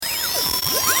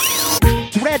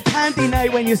red panty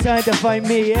night when you're starting to find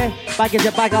me, eh? Back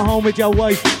at home with your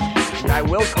wife. I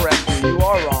will correct you. You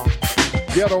are wrong.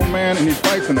 Ghetto man, and he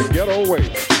fights in a ghetto way.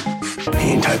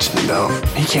 He ain't touching the belt.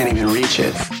 He can't even reach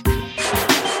it.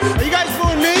 Are you guys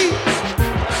fooling me?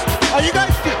 Are you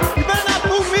guys? You better not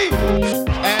fool me.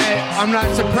 Hey, I'm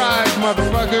not surprised,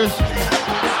 motherfuckers.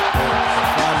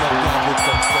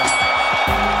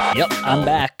 Yep, I'm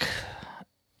back.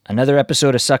 Another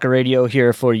episode of Sucker Radio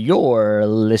here for your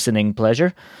listening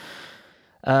pleasure.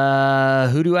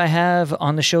 Who do I have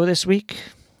on the show this week?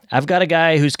 I've got a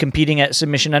guy who's competing at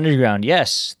Submission Underground.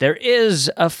 Yes, there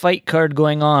is a fight card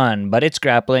going on, but it's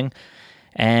grappling.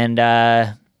 And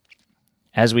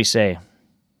as we say,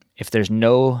 if there's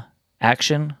no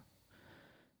action,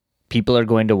 people are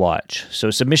going to watch. So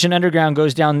Submission Underground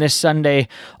goes down this Sunday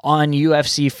on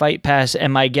UFC Fight Pass,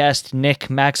 and my guest, Nick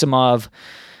Maximov,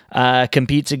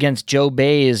 competes against Joe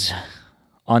Bays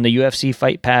on the UFC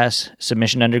Fight Pass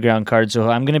Submission Underground card. So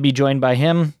I'm going to be joined by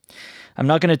him. I'm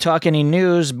not going to talk any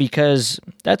news because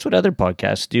that's what other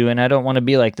podcasts do, and I don't want to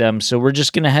be like them. So we're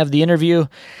just going to have the interview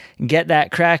and get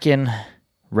that cracking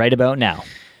right about now.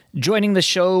 Joining the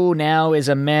show now is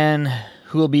a man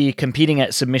who will be competing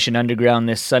at Submission Underground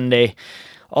this Sunday.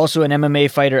 Also an MMA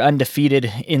fighter,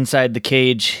 undefeated inside the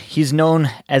cage. He's known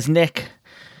as Nick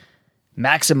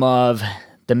Maximov,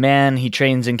 the man. He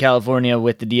trains in California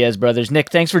with the Diaz brothers.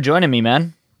 Nick, thanks for joining me,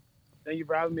 man. Thank you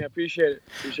for having me. I appreciate it.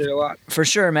 Appreciate it a lot. For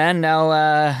sure, man.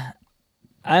 Now,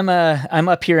 I'm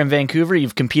up here in Vancouver.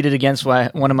 You've competed against one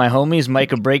of my homies,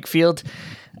 Micah Brakefield.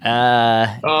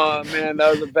 Oh man, that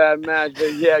was a bad match.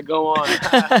 But yeah, go on.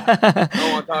 I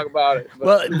don't want to talk about it. But.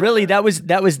 Well, really, that was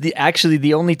actually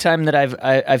the only time that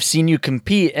I've seen you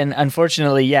compete, and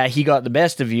unfortunately, yeah, he got the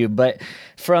best of you. But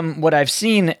from what I've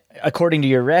seen, according to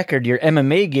your record, your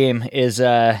MMA game is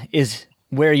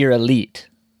where you're elite.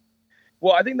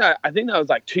 Well, I think that was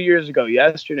like 2 years ago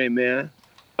yesterday, man.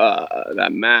 That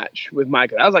match with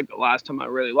Micah. That was like the last time I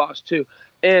really lost too.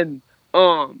 And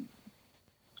I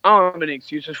don't have any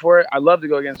excuses for it. I'd love to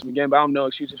go against him again, but I have no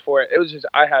excuses for it. It was just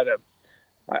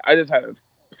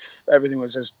everything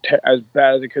was just as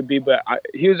bad as it could be. But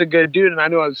he was a good dude, and I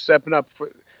knew I was stepping up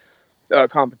for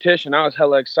competition. I was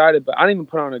hella excited, but I didn't even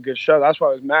put on a good show. That's why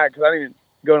I was mad, because I didn't even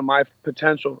go to my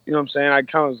potential. You know what I'm saying? I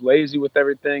kind of was lazy with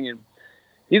everything, and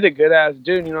he's a good ass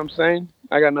dude. You know what I'm saying?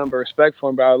 I got number of respect for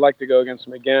him, but I'd like to go against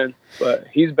him again. But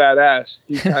he's badass.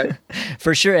 He's tight.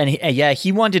 For sure. And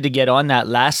he wanted to get on that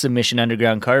last Submission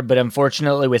Underground card, but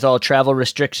unfortunately with all travel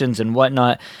restrictions and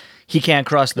whatnot, he can't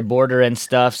cross the border and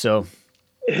stuff. So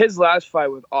his last fight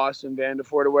with Austin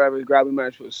Vanderford or whatever, his grappling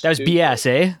match was that was stupid. BS,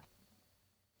 eh?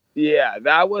 Yeah,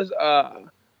 that was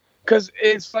because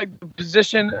it's like the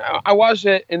position. I watched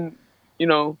it, and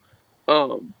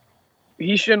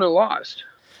he shouldn't have lost.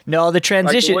 No, the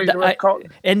transition, like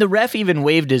and the ref even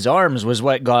waved his arms was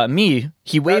what got me.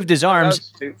 He waved his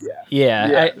arms.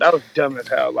 Yeah, that was dumb as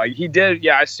hell. Like he did.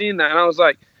 Yeah, I seen that, and I was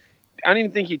like, I didn't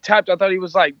even think he tapped. I thought he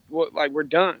was like, "What? Like we're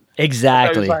done."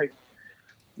 Exactly.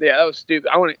 Yeah, that was stupid.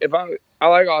 I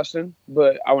like Austin,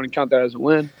 but I wouldn't count that as a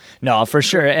win. No, for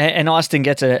sure. And Austin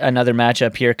gets another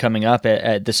matchup here coming up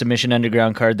at the Submission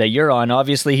Underground card that you're on.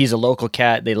 Obviously, he's a local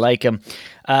cat. They like him.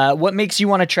 What makes you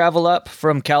want to travel up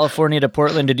from California to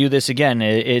Portland to do this again?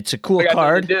 It's a cool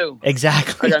card. Nothing to do.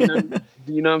 Exactly. I got nothing,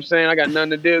 you know what I'm saying? I got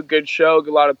nothing to do. Good show.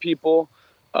 A lot of people.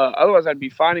 Otherwise, I'd be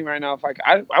fighting right now. If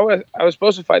I was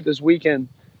supposed to fight this weekend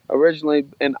originally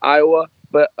in Iowa,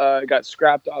 but it got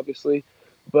scrapped, obviously.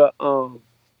 But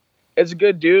it's a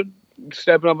good dude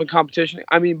stepping up in competition.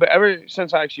 I mean, but ever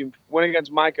since I actually went against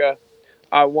Micah,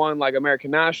 I won like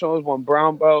American Nationals, won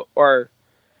brown belt,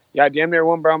 damn near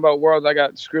won brown belt worlds. I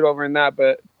got screwed over in that,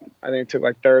 but I think it took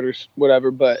like third or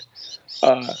whatever. But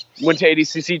went to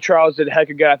ADCC trials, did heck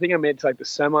of good. I think I made it to like the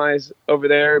semis over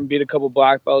there and beat a couple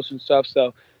black belts and stuff.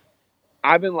 So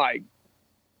I've been like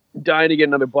dying to get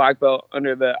another black belt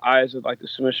under the eyes of like the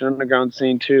Submission Underground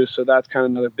scene too. So that's kind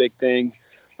of another big thing.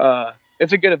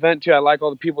 It's a good event too. I like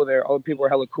all the people there. All the people are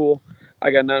hella cool.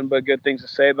 I got nothing but good things to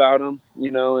say about them,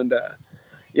 and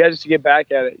just to get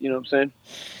back at it, you know what I'm saying?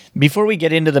 Before we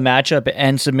get into the matchup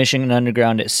and Submission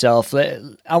Underground itself,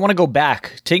 I want to go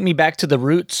back. Take me back to the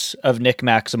roots of Nick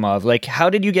Maximov. Like, how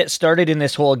did you get started in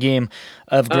this whole game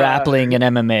of grappling and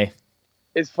MMA?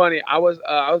 It's funny. I was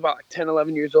about like 10,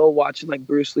 11 years old watching like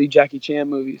Bruce Lee, Jackie Chan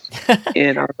movies.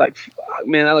 And I was like, fuck,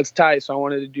 man, that looks tight. So I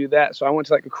wanted to do that. So I went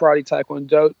to like a karate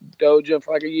taekwondo dojo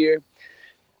for like a year.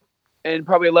 And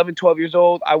probably 11, 12 years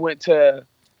old, I went to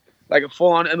like a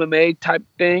full-on MMA type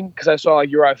thing because I saw like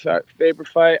Uriah Faber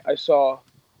fight. I saw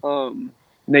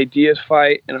Nate Diaz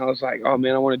fight. And I was like, oh,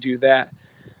 man, I want to do that.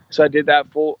 So I did that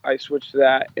I switched to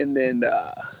that, and then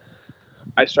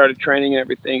I started training and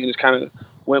everything, and just kind of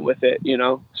went with it, you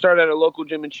know. Started at a local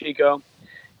gym in Chico,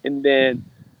 and then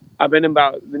I've been in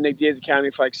about the Nick Diaz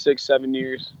Academy for like 6-7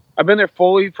 years. I've been there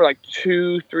fully for like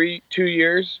 2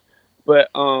 years, but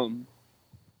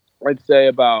I'd say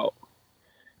about,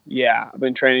 I've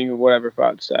been training whatever for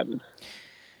about 7.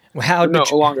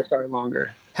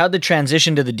 Longer. How'd the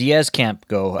transition to the Diaz camp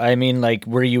go? I mean, like,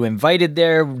 were you invited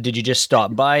there? Did you just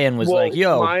stop by and was like,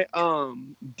 yo? My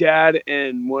dad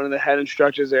and one of the head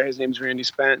instructors there, his name's Randy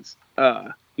Spence,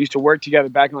 used to work together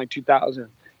back in like 2000.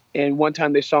 And one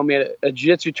time they saw me at a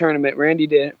jiu-jitsu tournament, Randy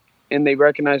did, and they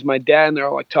recognized my dad, and they're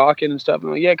all like talking and stuff. And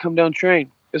I'm like, yeah, come down train.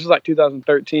 This is like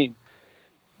 2013,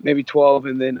 maybe 12.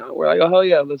 And then we're like, oh, hell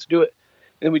yeah, let's do it.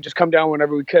 And then we just come down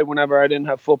whenever we could. Whenever I didn't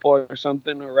have football or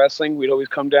something or wrestling, we'd always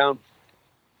come down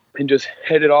and just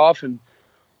hit it off, and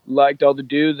liked all the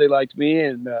dudes. They liked me,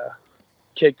 and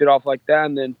kicked it off like that.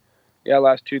 And then,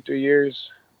 last 2-3 years.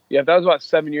 Yeah, that was about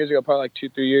 7 years ago, probably like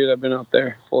 2-3 years I've been out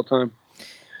there full time.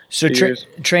 So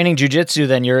training jiu-jitsu,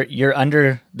 then you're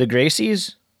under the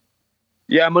Gracies?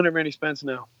 Yeah, I'm under Randy Spence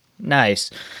now. Nice.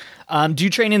 Do you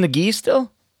train in the gi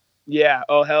still? Yeah.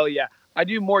 Oh, hell yeah. I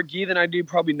do more gi than I do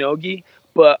probably no gi.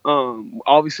 But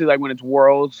obviously, like when it's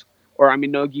Worlds, or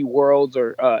no gi Worlds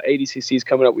or ADCCs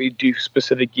coming up, we do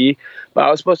specific gi. But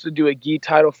I was supposed to do a gi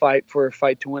title fight for a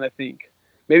fight to win, I think.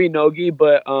 Maybe no gi,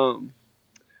 but and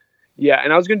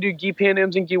I was going to do gi Pan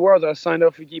Ams and gi Worlds. I was signed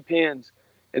up for gi Pans.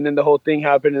 And then the whole thing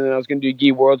happened, and then I was going to do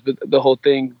gi Worlds, but the whole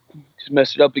thing just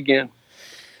messed it up again.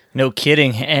 No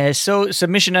kidding. So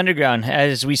Submission Underground,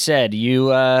 as we said,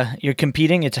 you're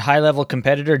competing. It's a high-level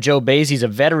competitor. Joe Bays, he's a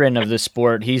veteran of the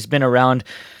sport. He's been around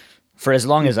for as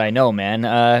long as I know, man.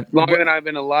 Longer than I've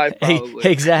been alive, probably.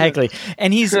 Exactly.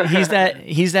 And he's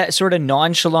that sort of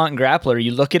nonchalant grappler.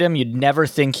 You look at him, you'd never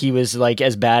think he was like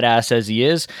as badass as he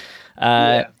is.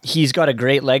 He's got a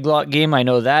great leg lock game. I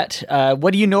know that.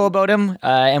 What do you know about him?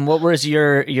 And what was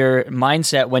your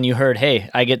mindset when you heard, hey,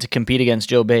 I get to compete against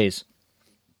Joe Bays?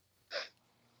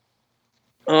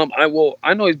 I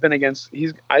know he's been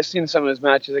I've seen some of his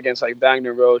matches against like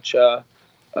Wagner Rocha,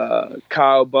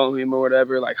 Kyle Boehm or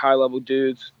whatever, like high level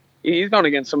dudes. He's gone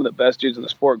against some of the best dudes in the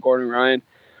sport, Gordon Ryan.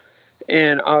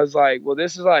 And I was like, well,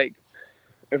 this is like,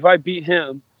 if I beat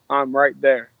him, I'm right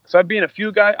there. So I've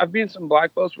been some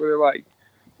black belts where they're like,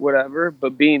 whatever,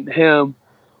 but being him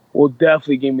will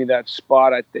definitely give me that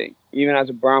spot, I think. Even as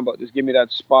a brown belt, just give me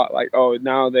that spot. Like, oh,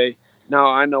 now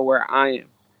I know where I am.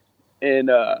 And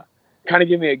kind of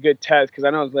give me a good test, because I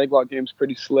know his leg lock game's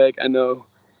pretty slick. I know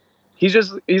he's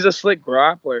a slick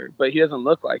grappler, but he doesn't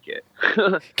look like it.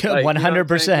 Like,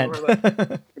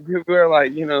 100%. People are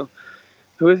like,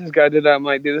 who is this guy? I'm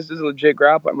like, dude, this is a legit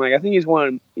grappler. I'm like, I think he's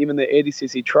won even the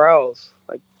ADCC trials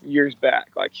like years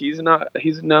back. Like he's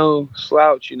no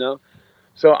slouch,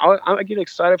 So I get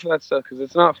excited for that stuff, because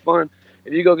it's not fun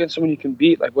if you go against someone you can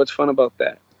beat. Like, what's fun about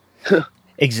that?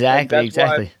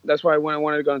 Exactly. That's why when I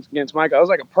wanted to go against Mike, I was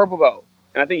like a purple belt,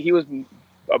 and I think he was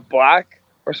a black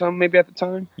or something maybe at the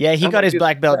time. Yeah, he got his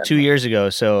black belt 2 years ago,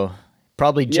 so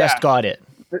probably just got it.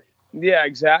 Yeah,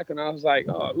 exactly. And I was like,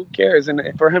 oh, who cares? And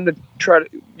for him to try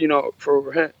to,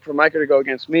 for Micah to go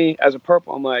against me as a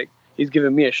purple, I'm like, he's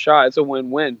giving me a shot. It's a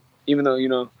win-win. Even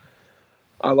though,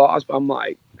 I lost, I'm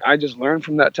like, I just learned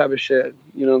from that type of shit.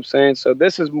 You know what I'm saying? So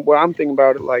this is what I'm thinking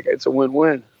about it. Like, it's a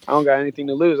win-win. I don't got anything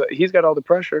to lose. He's got all the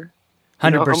pressure.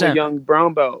 100%. I'm a young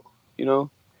brown belt,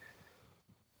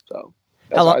 So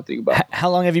that's what I think about it. How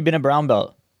long have you been a brown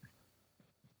belt?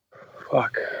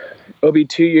 Fuck. It'll be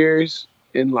 2 years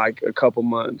in like a couple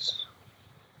months.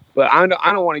 But I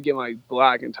don't want to get my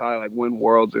black until I like win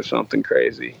Worlds or something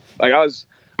crazy. Like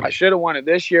I should have won it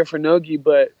this year for Nogi,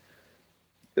 but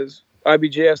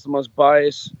IBJS the most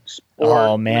biased sport.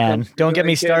 Oh man, don't get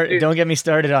me started. Don't get me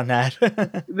started on that.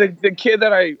 the kid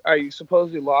that I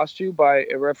supposedly lost to by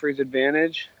a referee's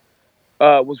advantage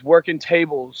was working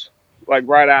tables like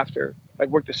right after. Like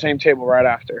worked the same table right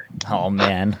after. Oh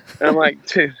man. And I'm like,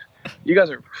 dude, you guys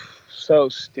are so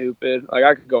stupid. Like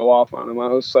I could go off on him. I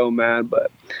was so mad,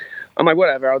 but I'm like,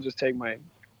 whatever. I'll just take my.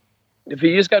 If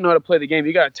you just got to know how to play the game,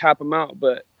 you got to tap him out.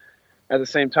 But at the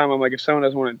same time, I'm like, if someone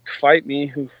doesn't want to fight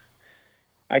me,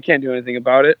 I can't do anything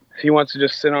about it. If he wants to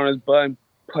just sit on his butt and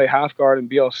play half guard and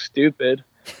be all stupid,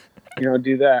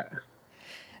 do that.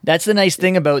 That's the nice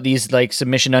thing about these like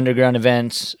Submission Underground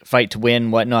events, fight to win,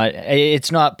 whatnot.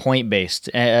 It's not point based.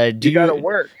 You gotta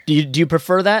work. Do you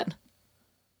prefer that?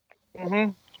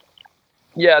 Mm-hmm.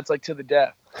 Yeah, it's like to the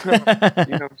death. You know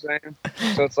what I'm saying?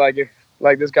 So it's like if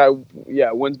like this guy,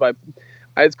 wins by.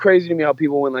 It's crazy to me how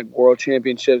people win like world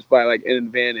championships by like an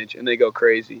advantage and they go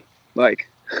crazy. Like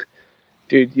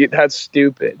dude, that's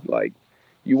stupid. Like,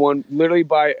 you won literally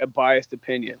by a biased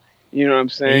opinion. You know what I'm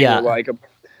saying? Yeah. Or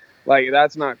like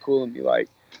that's not cool to me. Like,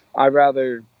 I'd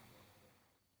rather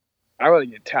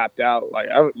get tapped out. Like,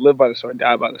 I would live by the sword,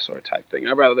 die by the sword type thing.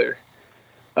 I'd rather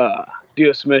do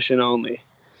a submission only.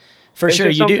 For It's sure,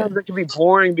 just you do. sometimes it can be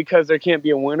boring because there can't be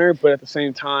a winner, but at the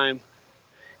same time,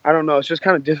 I don't know. It's just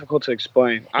kind of difficult to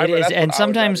explain. It is, and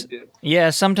sometimes,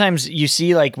 sometimes you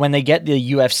see like when they get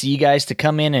the UFC guys to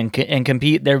come in and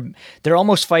compete, they're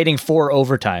almost fighting for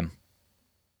overtime.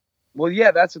 Well,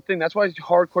 yeah, that's the thing. That's why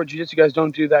hardcore jiu-jitsu guys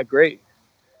don't do that great.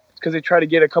 It's because they try to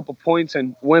get a couple points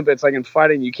and win, but it's like in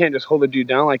fighting, you can't just hold a dude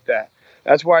down like that.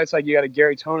 That's why it's like you got a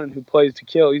Gary Tonin who plays to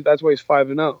kill. That's why he's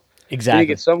 5-0. Exactly. And you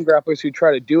get some grapplers who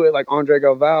try to do it, like Andre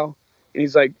Galvao, and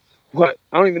he's like, "What?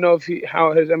 I don't even know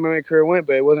how his MMA career went,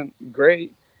 but it wasn't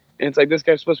great." And it's like, this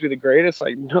guy's supposed to be the greatest.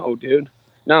 Like, no, dude,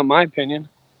 not in my opinion.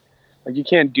 Like, you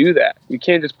can't do that. You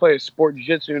can't just play a sport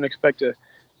jiu-jitsu and expect to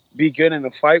be good in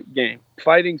the fight game.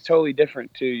 Fighting's totally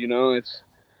different too. You know, I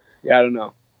don't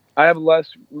know. I have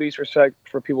least respect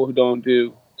for people who don't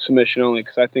do submission only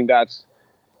because I think that's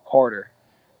harder.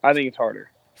 I think it's harder.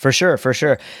 For sure.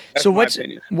 That's So my what's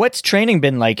opinion. training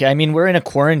been like? I mean, we're in a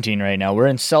quarantine right now. We're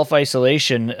in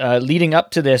self-isolation. Leading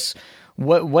up to this,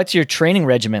 what's your training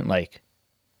regimen like?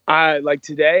 Like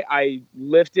today, I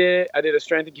lifted. I did a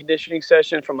strength and conditioning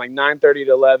session from like 9:30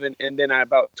 to 11, and then I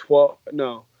about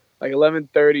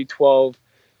 11:30, 12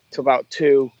 to about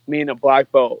 2. Me and a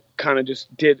black belt kind of just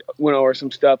went over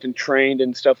some stuff and trained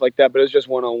and stuff like that. But it was just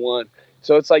one-on-one.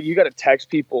 So it's like you got to text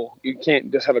people. You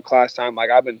can't just have a class time.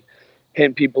 Like, I've been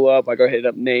hitting people up. Like, I hit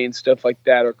up Nate and stuff like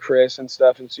that, or Chris and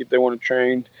stuff, and see if they want to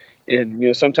train. And, you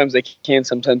know, sometimes they can,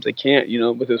 sometimes they can't. You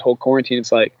know, with this whole quarantine,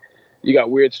 it's like you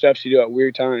got weird stuff to do at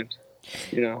weird times.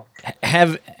 You know,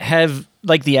 have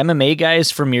like the MMA guys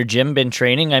from your gym been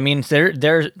training? I mean, they're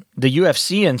the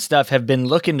UFC and stuff have been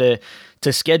looking to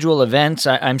schedule events.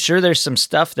 I'm sure there's some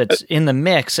stuff that's in the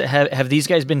mix. Have these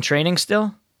guys been training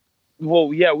still?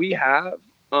 Well, yeah, we have.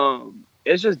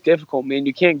 It's just difficult, man.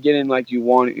 You can't get in like you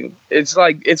want to. It's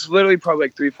literally probably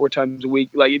like 3-4 times a week.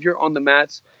 Like, if you're on the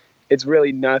mats, it's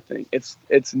really nothing. It's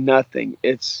nothing.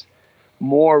 It's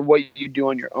more what you do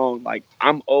on your own. Like,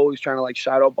 I'm always trying to like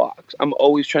shadow box. I'm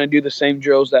always trying to do the same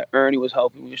drills that Ernie was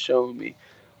helping me, showing me.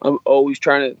 I'm always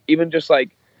trying to, even just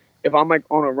like if I'm like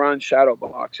on a run, shadow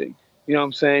boxing. You know what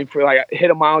I'm saying? For like,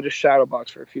 hit a mile, just shadow box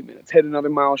for a few minutes. Hit another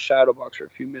mile, shadow box for a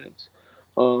few minutes.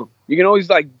 You can always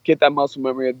like get that muscle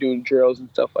memory of doing drills and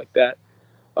stuff like that.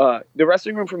 The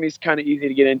wrestling room for me is kind of easy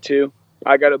to get into.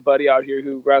 I got a buddy out here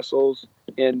who wrestles,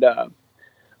 and I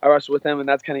wrestle with him, and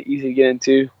that's kind of easy to get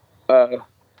into.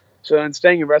 So then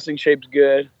staying in wrestling shape's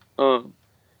good.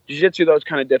 Jiu-jitsu though is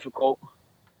kind of difficult.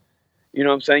 You know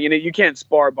what I'm saying? You know, you can't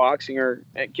spar boxing or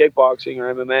kickboxing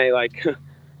or MMA. Like,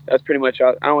 that's pretty much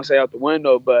out. I don't want to say out the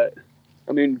window, but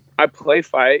I mean, I play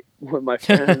fight with my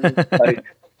friends. Like,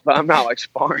 but I'm not like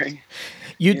sparring.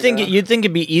 You'd think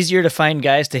it'd be easier to find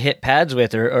guys to hit pads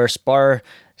with or spar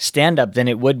stand up than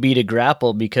it would be to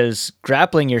grapple, because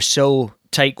grappling, you're so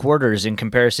tight quarters in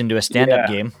comparison to a stand up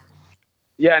game.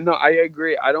 Yeah, no, I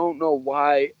agree. I don't know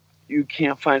why you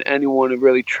can't find anyone to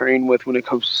really train with when it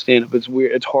comes to stand up. It's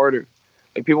weird. It's harder.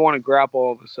 Like, people want to grapple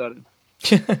all of a sudden.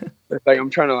 It's like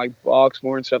I'm trying to like box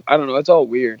more and stuff. I don't know. It's all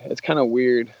weird. It's kind of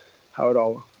weird how it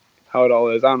all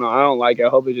is. I don't know. I don't like it. I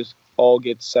hope it just all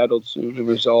gets settled soon and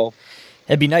resolved.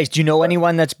 That'd be nice. Do you know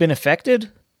anyone that's been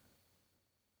affected?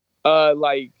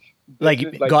 Like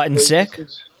gotten sick?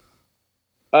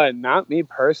 Not me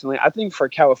personally. I think for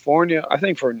California, I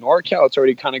think for NorCal, it's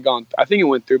already kind of gone. I think it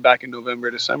went through back in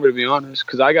November, December, to be honest,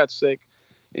 because I got sick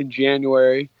in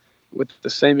January with the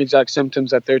same exact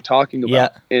symptoms that they're talking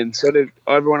about. Yeah. And so did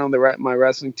everyone on my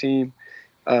wrestling team.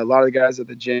 A lot of the guys at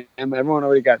the gym, everyone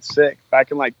already got sick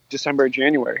back in like December or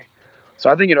January. So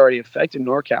I think it already affected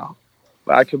NorCal,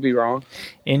 but I could be wrong.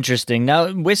 Interesting.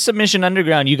 Now, with Submission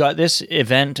Underground, you got this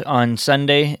event on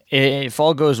Sunday. If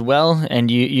all goes well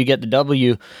and you get the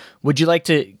W, would you like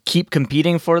to keep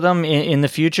competing for them in the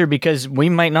future? Because we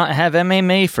might not have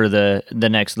MMA for the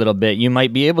next little bit. You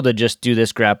might be able to just do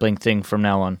this grappling thing from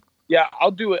now on. Yeah,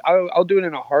 I'll do it. I'll do it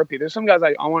in a heartbeat. There's some guys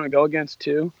I want to go against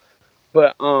too,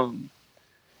 but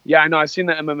yeah, I know I've seen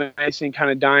the MMA scene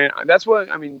kind of dying. That's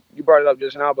what I mean. You brought it up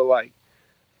just now, but like,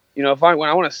 you know, when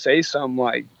I want to say something,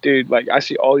 like, dude, like, I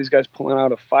see all these guys pulling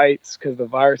out of fights because of the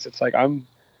virus. It's like I'm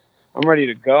ready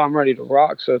to go. I'm ready to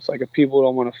rock. So it's like, if people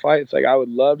don't want to fight, it's like I would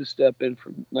love to step in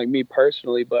for like me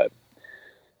personally, but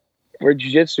for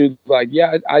jiu-jitsu, like,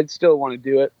 yeah, I'd still want to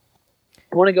do it.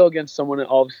 I want to go against someone, and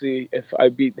obviously, if I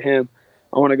beat him,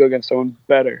 I want to go against someone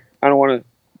better. I don't want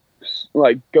to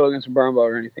like go against a brown belt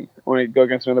or anything. I want to go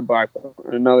against another black belt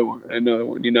or another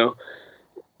one, you know.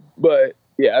 But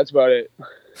yeah, that's about it,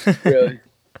 really.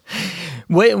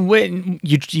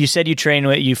 You said you train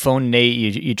with, you phoned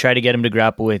Nate, you try to get him to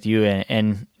grapple with you,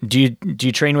 and do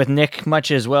you train with Nick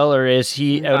much as well, or is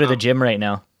he out of the gym right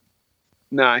now?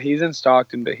 Nah, he's in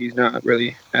Stockton, but he's not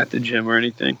really at the gym or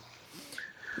anything.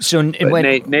 So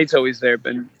Nate's always there,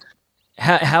 but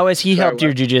how has he helped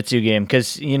your jiu-jitsu game?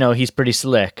 Because he's pretty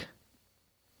slick.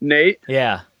 Nate?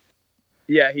 Yeah.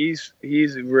 Yeah, he's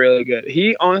really good.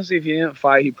 He honestly, if he didn't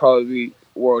fight, he'd probably be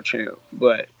world champ.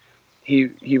 But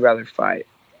he'd rather fight.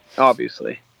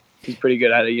 Obviously, he's pretty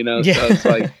good at it, Yeah. So it's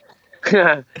like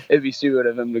it'd be stupid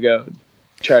of him to go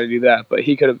try to do that. But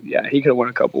he could have won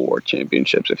a couple world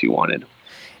championships if he wanted.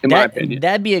 In my opinion,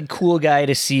 that'd be a cool guy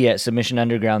to see at Submission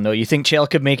Underground, though. You think Chael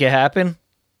could make it happen?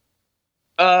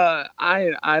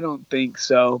 I don't think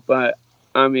so. But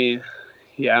I mean,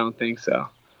 yeah, I don't think so.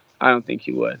 I don't think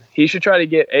he would. He should try to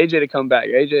get AJ to come back.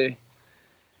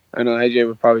 I know AJ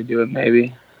would probably do it,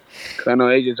 maybe. Because I know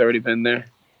AJ's already been there.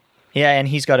 Yeah, and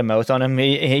he's got a mouth on him.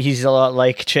 He's a lot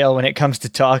like Chael when it comes to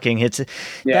talking. That's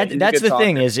the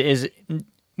thing is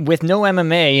with no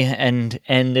MMA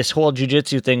and this whole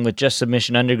jiu-jitsu thing with just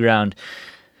Submission Underground,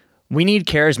 we need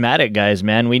charismatic guys,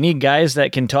 man. We need guys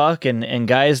that can talk and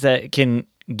guys that can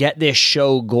get this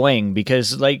show going,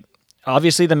 because like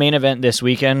obviously the main event this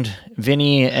weekend,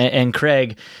 Vinny and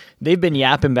Craig, they've been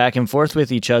yapping back and forth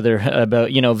with each other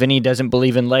about, Vinny doesn't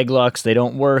believe in leg locks. They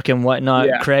don't work and whatnot.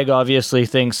 Yeah. Craig obviously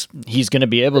thinks he's going to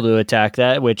be able to attack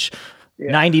that, which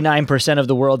 99% of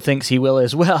the world thinks he will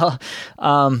as well.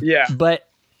 But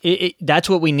that's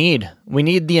what we need. We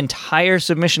need the entire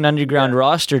Submission Underground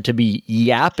roster to be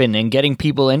yapping and getting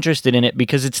people interested in it,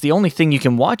 because it's the only thing you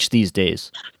can watch these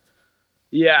days.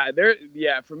 Yeah,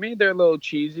 for me they're a little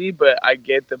cheesy, but I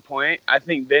get the point. I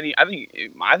think Vinny's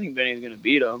gonna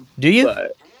beat him. Do you?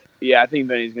 But, yeah, I think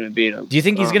Vinny's gonna beat him. Do you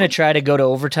think he's gonna try to go to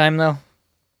overtime though?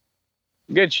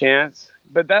 Good chance,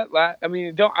 but I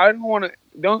want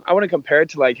to compare it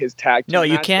to like his tag team. No,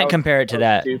 you can't compare it to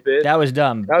that. Stupid. That was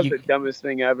dumb. That was the dumbest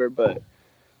thing ever. But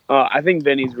I think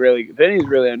Vinny's really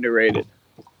underrated,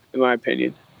 in my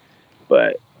opinion.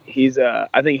 But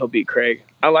I think he'll beat Craig.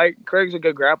 Craig's a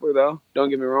good grappler though. Don't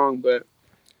get me wrong, but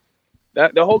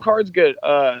the whole card's good.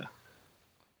 I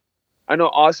know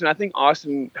Austin. I think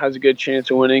Austin has a good chance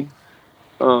of winning.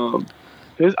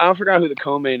 I forgot who the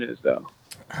co-main is though.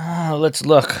 Let's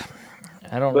look.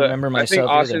 I don't remember myself.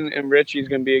 I think Austin and Richie's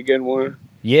gonna be a good one.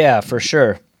 Yeah, for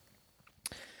sure.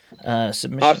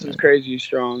 Austin's crazy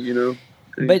strong, He's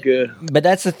good. But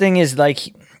that's the thing is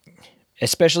like,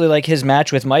 especially like his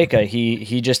match with Micah,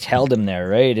 he just held him there,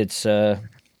 right? It's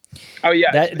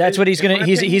that's what he's gonna.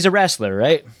 He's a wrestler,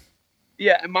 right?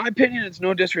 Yeah, in my opinion, it's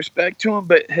no disrespect to him,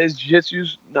 but his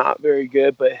jiu-jitsu's not very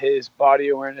good. But his body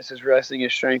awareness, his wrestling,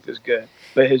 his strength is good.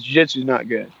 But his jiu-jitsu's not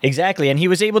good. Exactly, and he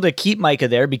was able to keep Micah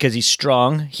there because he's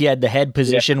strong. He had the head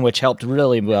position, which helped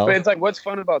really well. But it's like, what's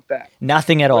fun about that?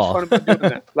 Nothing at all. What's fun about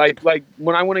doing that? Like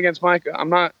when I went against Micah, I'm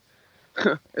not.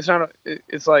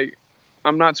 It's like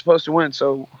I'm not supposed to win,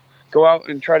 so go out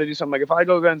and try to do something. Like if I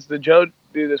go against the Joe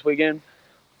dude this weekend,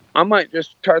 I might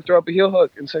just try to throw up a heel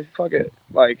hook and say, fuck it.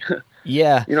 Like,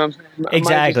 yeah, you know what I'm saying? I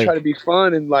exactly. might just try to be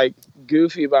fun and like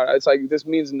goofy about it. It's like, this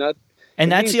means nothing. And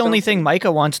that's the only thing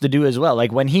Micah wants to do as well.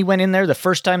 Like when he went in there, the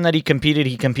first time that he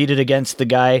competed against the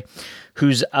guy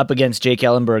who's up against Jake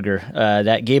Ellenberger,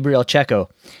 that Gabriel Checo.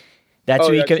 That's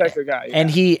who Checo guy.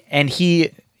 Yeah. And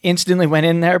he instantly went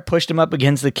in there, pushed him up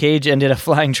against the cage, and did a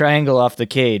flying triangle off the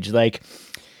cage. Like,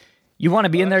 you want to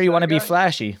be in there, you want to be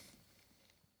flashy.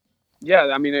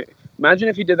 Yeah, I mean, imagine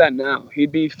if he did that now.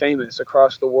 He'd be famous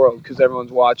across the world because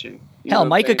everyone's watching. Hell,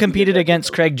 Micah competed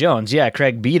against Craig Jones. Yeah,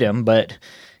 Craig beat him, but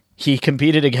he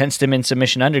competed against him in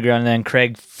Submission Underground, and then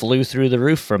Craig flew through the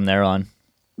roof from there on.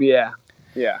 Yeah.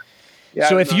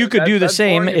 So if you could do the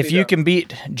same, if you can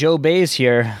beat Joe Bays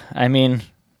here, I mean,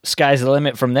 sky's the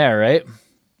limit from there, right?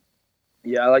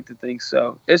 Yeah, I like to think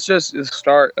so. It's just the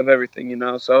start of everything,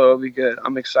 so it'll be good.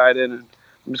 I'm excited, and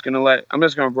I'm just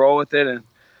gonna roll with it and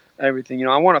everything.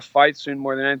 I want to fight soon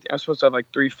more than anything. I'm supposed to have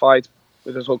like 3 fights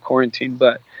with this whole quarantine,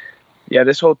 but yeah,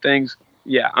 this whole thing's,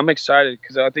 I'm excited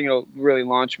because I think it'll really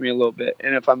launch me a little bit.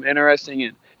 And if I'm interesting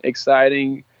and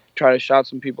exciting, try to shout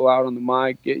some people out on the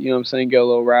mic, get a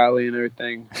little rally and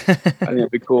everything. I think it'll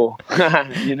be cool.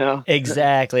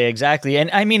 Exactly.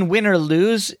 And I mean, win or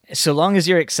lose, so long as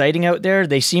you're exciting out there,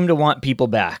 they seem to want people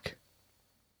back.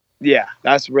 Yeah,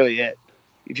 that's really it.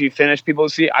 If you finish people,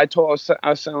 I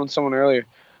was telling someone earlier,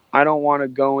 I don't want to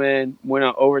go in, win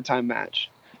an overtime match.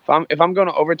 If I'm going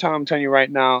to overtime, I'm telling you right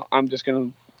now, I'm just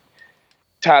going to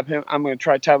tap him. I'm going to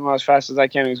try to tap him out as fast as I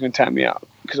can. He's going to tap me out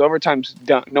because overtime's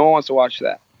done. No one wants to watch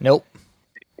that. Nope.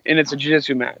 And it's a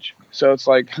jiu-jitsu match. So it's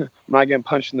like, I'm not getting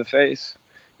punched in the face,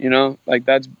 you know, like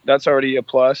that's already a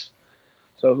plus.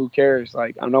 So who cares?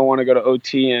 Like, I don't want to go to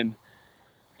OT and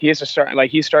he has to start,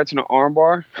 like he starts in an arm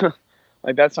bar.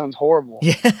 Like that sounds horrible.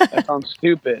 Yeah. That sounds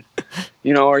stupid,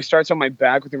 you know, or he starts on my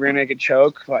back with a rear naked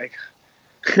choke. Like,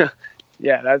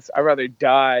 yeah, I'd rather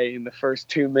die in the first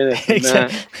 2 minutes than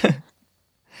that.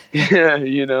 Yeah,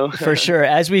 you know. For sure.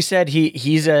 As we said,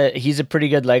 he's a pretty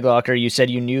good leg locker. You said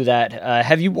you knew that.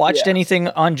 Have you watched anything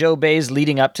on Joe Bays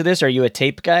leading up to this? Are you a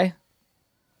tape guy?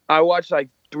 I watched like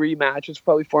 3 matches,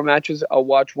 probably 4 matches. I'll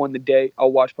watch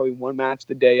probably one match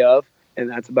the day of, and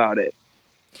that's about it.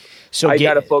 So I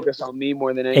got to focus on me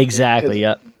more than anything. Exactly,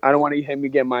 yeah. I don't want him to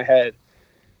get in my head.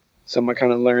 So I'm going to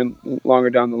kind of learn longer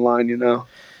down the line, you know.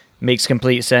 Makes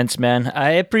complete sense, man.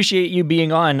 I appreciate you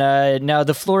being on. Now,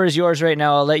 the floor is yours right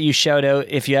now. I'll let you shout out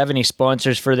if you have any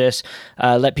sponsors for this.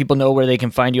 Let people know where they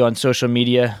can find you on social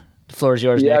media. The floor is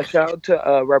yours, Yeah, Nick. shout out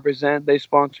to Represent. They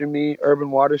sponsor me.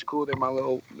 Urban Water's cool.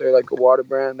 They're like a water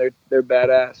brand. They're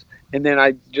badass. And then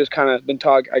I just kind of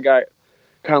I got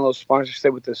kind of a little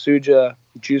sponsorship with the Suja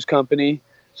Juice Company.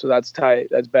 So that's tight.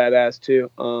 That's badass too.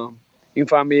 You can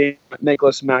find me,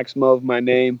 Nicholas Maximov, my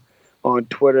name, on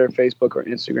Twitter, Facebook, or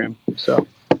Instagram. So,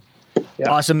 yeah.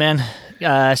 Awesome,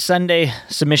 man. Sunday,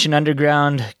 Submission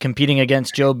Underground, competing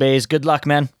against Joe Bays. Good luck,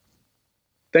 man.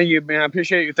 Thank you, man. I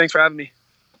appreciate you. Thanks for having me.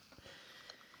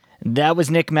 That was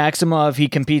Nick Maximov. He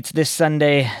competes this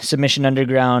Sunday, Submission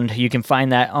Underground. You can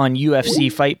find that on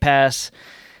UFC Fight Pass.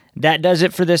 That does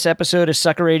it for this episode of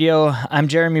Sucker Radio. I'm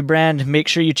Jeremy Brand. Make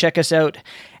sure you check us out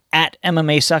at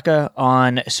MMA Sucker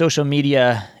on social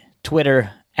media,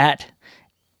 Twitter, at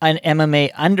an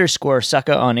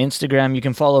MMA_Sucka on Instagram. You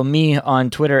can follow me on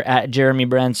Twitter at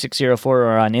JeremyBrand604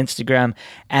 or on Instagram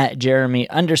at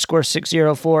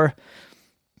Jeremy_604.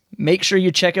 Make sure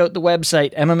you check out the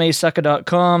website,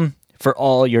 MMASucka.com, for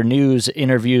all your news,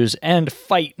 interviews, and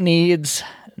fight needs.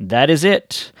 That is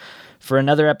it for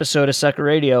another episode of Sucker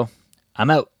Radio. I'm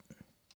out.